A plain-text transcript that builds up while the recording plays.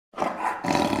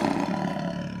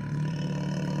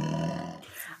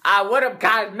What up,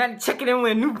 guys? Man, checking in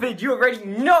with a new vid. You already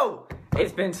know.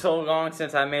 It's been so long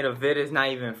since I made a vid. It's not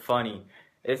even funny.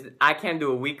 I can't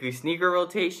do a weekly sneaker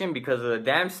rotation because of the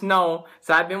damn snow.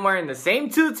 So I've been wearing the same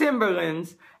 2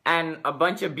 Timberlands and a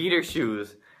bunch of beater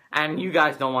shoes. And you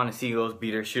guys don't want to see those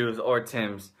beater shoes or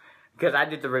Tims, because I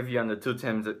did the review on the 2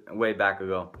 Tims way back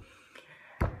ago.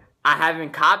 I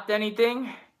haven't copped anything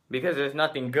because there's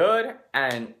nothing good,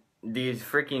 and these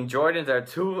freaking Jordans are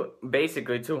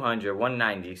basically 200,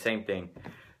 190, same thing.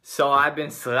 So I've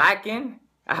been slacking.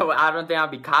 I don't think I'll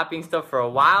be copying stuff for a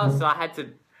while, so I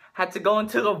had to go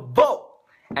into the vault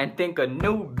and think of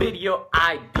new video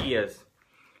ideas.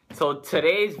 So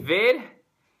today's vid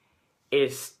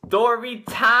is story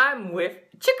time with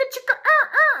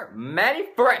Manny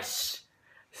Fresh,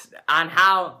 on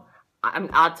how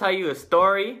I'll tell you a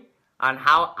story on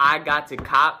how I got to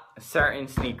cop certain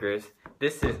sneakers.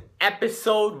 This is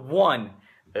episode 1.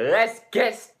 Let's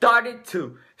get started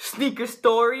to sneaker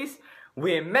stories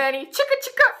with Manny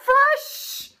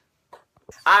Fresh.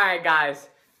 Alright guys,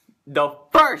 the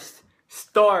first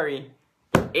story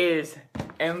is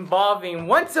involving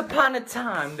once upon a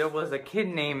time there was a kid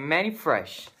named Manny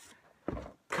Fresh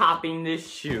copying this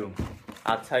shoe.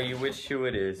 I'll tell you which shoe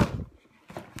it is.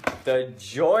 The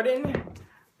Jordan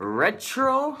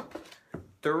Retro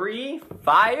 3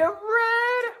 Fire Red.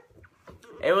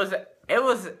 It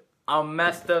was a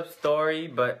messed up story,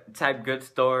 but type good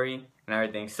story and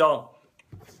everything. So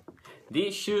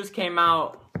these shoes came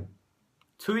out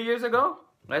 2 years ago,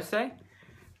 let's say.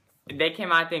 They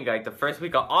came out, I think, like the first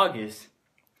week of August.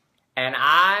 And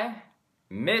I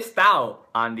missed out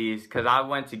on these because I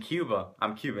went to Cuba.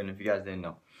 I'm Cuban, if you guys didn't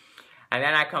know. And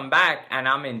then I come back and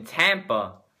I'm in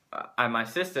Tampa at my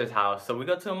sister's house. So we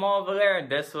go to a mall over there,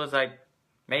 and this was like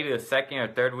maybe the 2nd or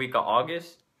 3rd week of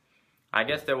August. I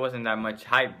guess there wasn't that much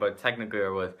hype, but technically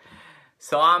there was.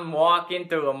 So I'm walking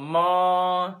through the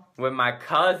mall with my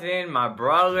cousin, my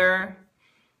brother.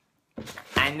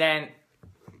 And then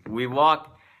we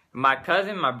walk, my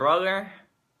cousin, my brother,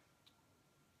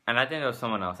 and I think there was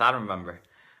someone else. I don't remember.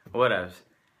 What else?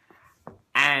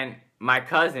 And my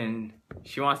cousin,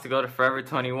 she wants to go to Forever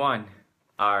 21.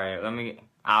 Alright,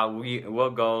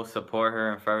 we'll go support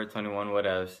her in Forever 21, what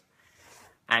else?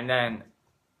 And then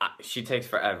she takes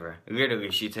forever. Literally,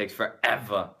 she takes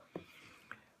forever.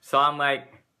 So I'm like,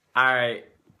 alright,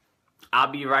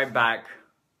 I'll be right back.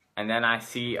 And then I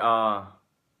see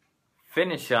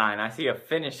finish line. I see a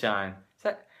finish line.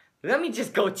 So let me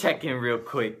just go check in real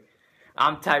quick.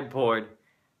 I'm type bored.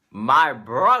 My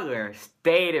brother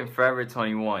stayed in Forever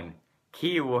 21.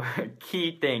 Keyword,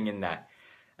 key thing in that.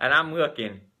 And I'm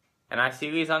looking, and I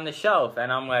see these on the shelf,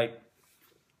 and I'm like,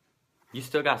 you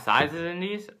still got sizes in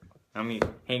these? I mean,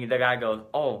 the guy goes,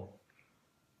 oh,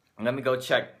 let me go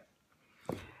check.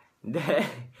 Then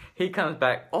he comes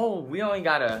back, oh, we only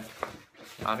got I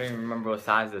don't even remember what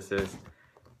size this is.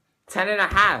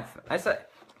 10.5. I said,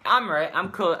 I'm right,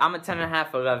 I'm cool. I'm a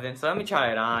 10.5, 11, so let me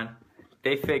try it on.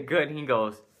 They fit good. He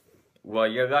goes, well,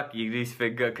 you're lucky these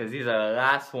fit good because these are the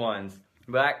last ones.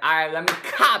 But like, alright, let me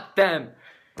cop them.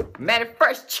 Man,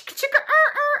 first,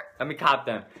 let me cop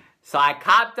them. So I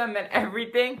cop them and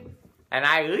everything, and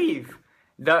I leave.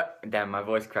 Damn, my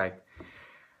voice cracked.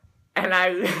 And I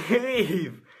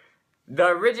leave. The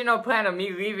original plan of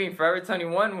me leaving Forever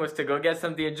 21 was to go get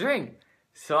something to drink.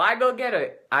 So I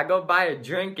go buy a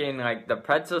drink in like the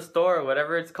pretzel store or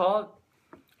whatever it's called.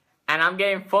 And I'm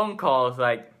getting phone calls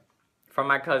like from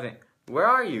my cousin. Where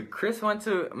are you? Chris went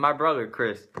to, my brother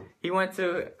Chris. He went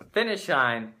to Finish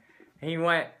Line. He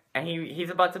went and he's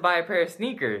about to buy a pair of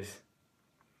sneakers.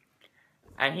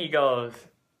 And he goes,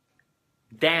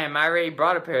 damn, I already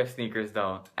brought a pair of sneakers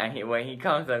though. And when he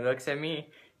comes and looks at me,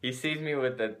 he sees me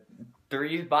with the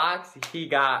 3s box. He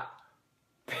got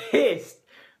pissed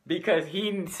because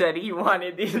he said he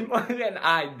wanted these more than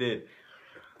I did.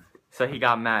 So he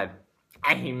got mad.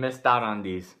 And he missed out on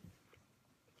these.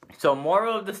 So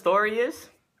moral of the story is,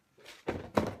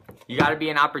 you gotta be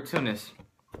an opportunist.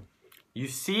 You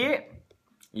see it,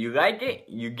 you like it,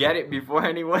 you get it before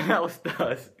anyone else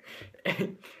does.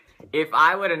 If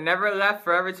I would have never left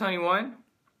Forever 21,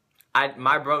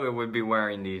 my brother would be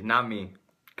wearing these, not me.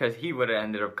 Because he would have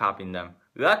ended up copying them.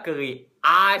 Luckily,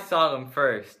 I saw them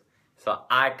first. So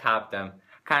I copped them.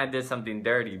 Kind of did something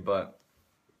dirty, but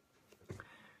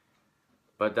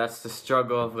that's the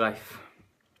struggle of life.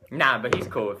 Nah, but he's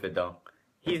cool with it though.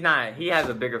 He has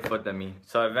a bigger foot than me.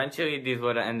 So eventually these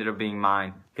would have ended up being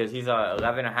mine. Because he's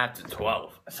 11.5 to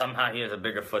 12. Somehow he has a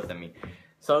bigger foot than me.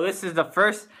 So this is the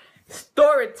first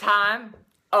story time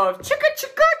of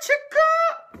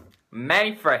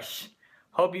Manny Fresh.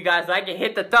 Hope you guys like it.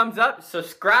 Hit the thumbs up,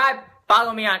 subscribe,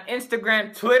 Follow me on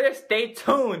Instagram, Twitter. Stay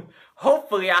tuned.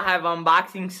 Hopefully I'll have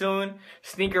unboxing soon.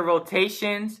 Sneaker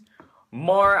rotations.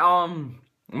 More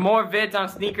vids on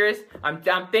sneakers. I'm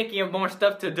thinking of more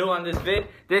stuff to do on this vid.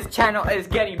 This channel is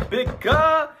getting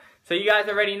bigger. So you guys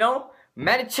already know.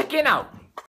 Manny, chicken out.